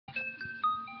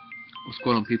What's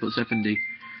going on, people? It's FND,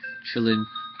 chilling,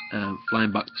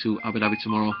 flying back to Abu Dhabi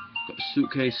tomorrow. Got the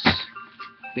suitcase,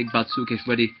 big bad suitcase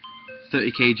ready,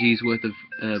 30 kgs worth of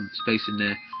space in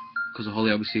there. Because of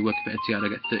Holly, obviously working for Etihad, I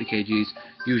get 30 kgs.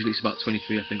 Usually it's about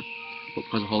 23, I think, but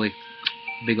because of Holly,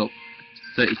 big up,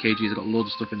 30 kgs. I got loads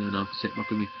of stuff in there now to sit back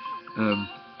with me.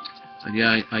 And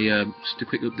yeah, I just a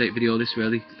quick update video. This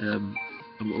really, I'm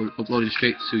uploading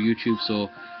straight to YouTube, so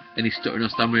any stuttering or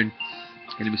stammering,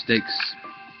 any mistakes,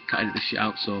 can't edit this shit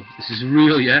out. So this is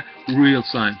real, yeah, real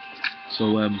time.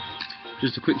 So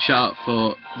just a quick shout out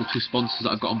for the 2 sponsors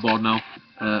that I've got on board now.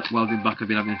 While I've been back, I've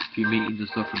been having a few meetings and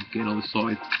stuff and getting all this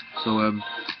sorted. So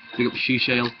big up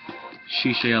SHISHALE,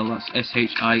 that's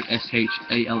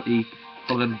SHISHALE.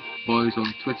 Follow them boys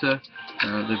on Twitter.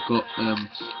 They've got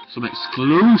some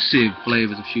exclusive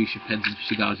flavours of shisha pens and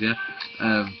cigars. Yeah.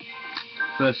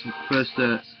 First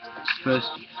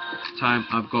time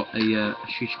I've got a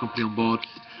shisha company on board.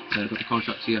 Got the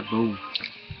contract here. Boom.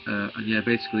 And yeah,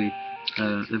 basically.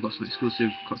 They've got some exclusive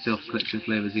cocktail collection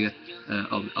flavours here.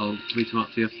 I'll read them out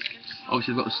to you.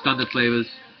 Obviously, they've got the standard flavours.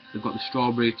 They've got the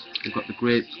strawberry. They've got the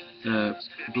grape,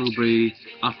 blueberry,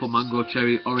 apple, mango,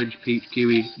 cherry, orange, peach,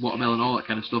 kiwi, watermelon, all that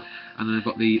kind of stuff. And then they've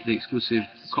got the exclusive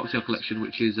cocktail collection,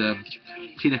 which is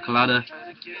pina colada,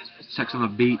 sex on the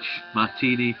beach,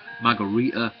 martini,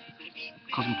 margarita,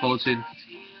 cosmopolitan,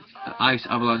 ice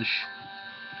avalanche,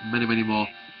 many more.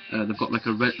 They've got like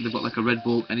a Red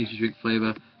Bull energy drink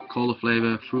flavour, cola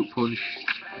flavour, fruit punch,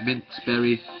 mint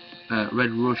berry,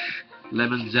 red rush,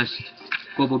 lemon zest,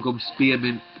 bubblegum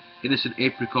spearmint, innocent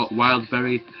apricot, wild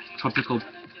berry, tropical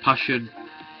passion,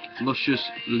 luscious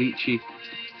lychee.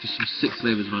 Just some sick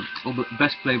flavours, man. All the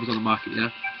best flavours on the market,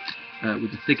 yeah.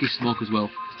 With the thickest smoke as well.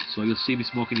 So you'll see me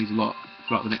smoking these a lot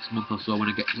throughout the next month or so when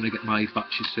I get my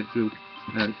batches sent through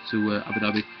to Abu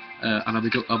Dhabi. And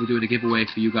I'll be doing a giveaway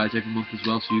for you guys every month as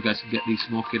well, so you guys can get these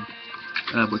smoking.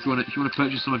 But if you want to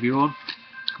purchase some of your own,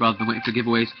 rather than waiting for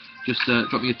giveaways, just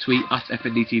drop me a tweet at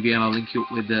FNDTV and I'll link you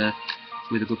up with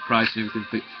a good price and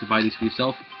everything to buy these for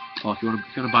yourself. Or if you want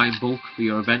to buy in bulk for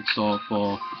your events, or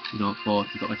for if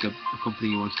you've got like a company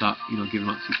you want to start giving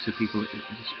out to people to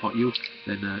support you,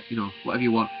 then whatever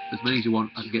you want, as many as you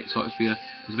want, I can get it sorted for you.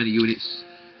 As many units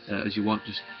as you want,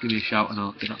 just give me a shout and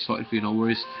I'll get that sorted for you, no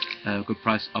worries. Good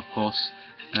price, of course.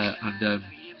 And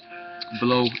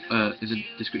below in the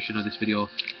description of this video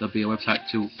there'll be a website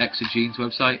to Exogene's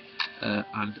website,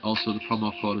 and also the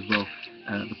promo code as well.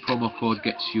 The promo code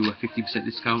gets you a 15%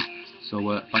 discount,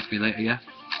 so thank me later, yeah.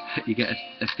 You get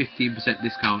a 15%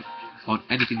 discount on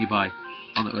anything you buy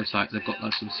on that website. They've got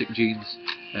some sick jeans,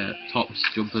 tops,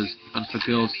 jumpers, and for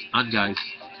girls and guys.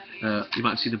 You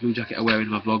might have seen the blue jacket I wear in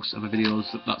my vlogs and my videos.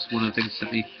 That's one of the things they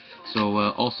sent me. So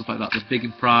all stuff like that. They're big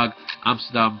in Prague,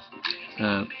 Amsterdam,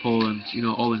 Poland,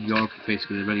 all in Europe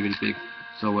basically. They're really big.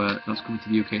 So that's coming to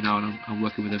the UK now, and I'm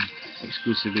working with them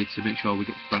exclusively to make sure we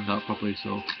get the brand out properly.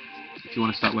 So if you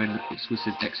want to start wearing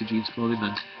exclusive Exogenes clothing,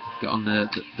 then get on the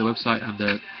website and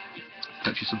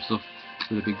purchase some stuff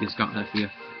with a big discount there for you.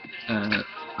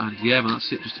 And yeah, man,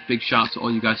 that's it. Just a big shout out to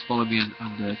all you guys following me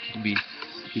and keeping me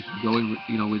going,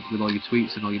 with all your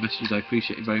tweets and all your messages. I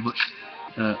appreciate it very much.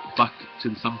 Back to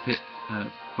the sandpit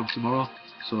from tomorrow,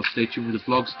 so stay tuned with the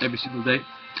vlogs every single day.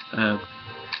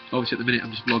 Obviously at the minute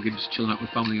I'm just vlogging, just chilling out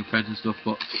with family and friends and stuff,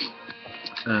 but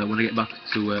when I get back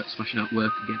to smashing out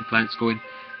work and getting the clients going,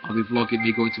 I'll be vlogging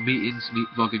me going to meetings,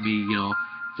 vlogging me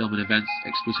filming events,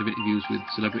 exclusive interviews with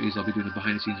celebrities. I'll be doing a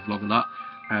behind the scenes vlog of that,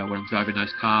 where I'm driving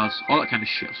nice cars, all that kind of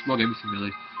shit. I'll just vlog everything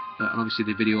really. And obviously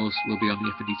the videos will be on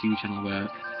the FND TV channel where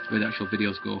the actual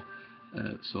videos go.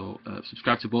 So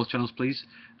subscribe to both channels, please.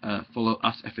 Follow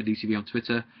at FND TV on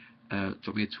Twitter.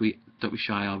 Drop me a tweet. Don't be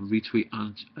shy. I'll retweet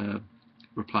and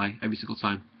reply every single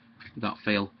time without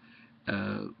fail.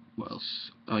 What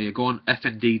else? Oh yeah, go on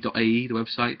fnd.ae, the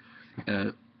website.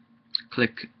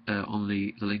 Click on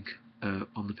the link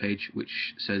on the page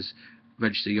which says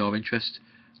register your interest.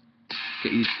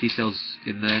 Get your details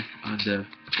in there and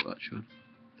put that tune.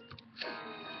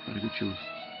 Very good tune.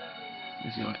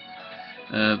 Is he alright?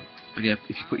 And yeah,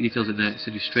 if you put your details in there, it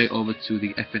sends you straight over to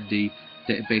the FND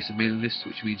database and mailing list,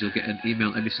 which means you'll get an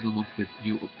email every single month with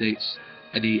new updates,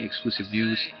 any exclusive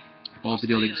news. All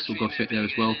video links will go straight there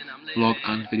as well, vlog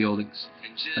and video links.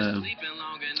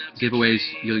 Giveaways,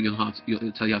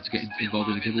 it'll tell you how to get involved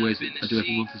in the giveaways I do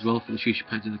every month as well for the shisha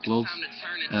pens and the gloves.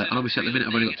 And obviously at the minute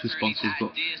I've only got 2 sponsors,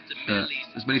 but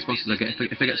as many sponsors I get,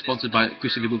 if I get sponsored by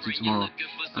Christian Louboutin tomorrow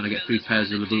and I get 3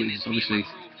 pairs of Louboutins, obviously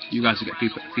you guys will get 3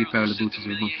 pair of Louboutins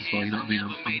every month as well, you know what I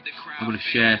mean? I'm going to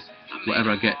share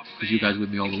whatever I get, because you guys are with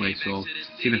me all the way. So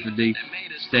Team F&D,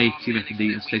 stay Team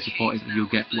F&D and stay supportive, and you'll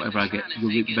get whatever I get. You'll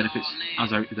reap the benefits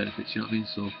as I reap the benefits. You know what I mean?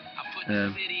 So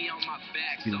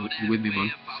you know, you're with me,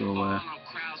 man. So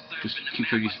just keep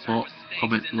showing your support,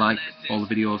 comment, like all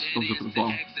the videos, thumbs up at the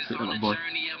bottom, click that little boy.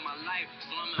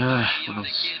 What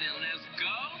else?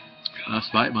 That's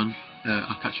right, man.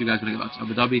 I'll catch you guys when I get back to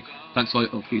Abu Dhabi. Thanks a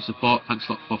lot for your support. Thanks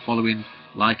a lot for following,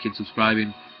 liking,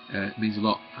 subscribing. It means a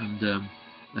lot. And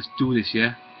let's do this,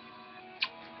 yeah?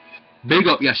 Big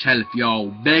up yourself,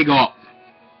 yo. Big up.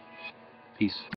 Peace.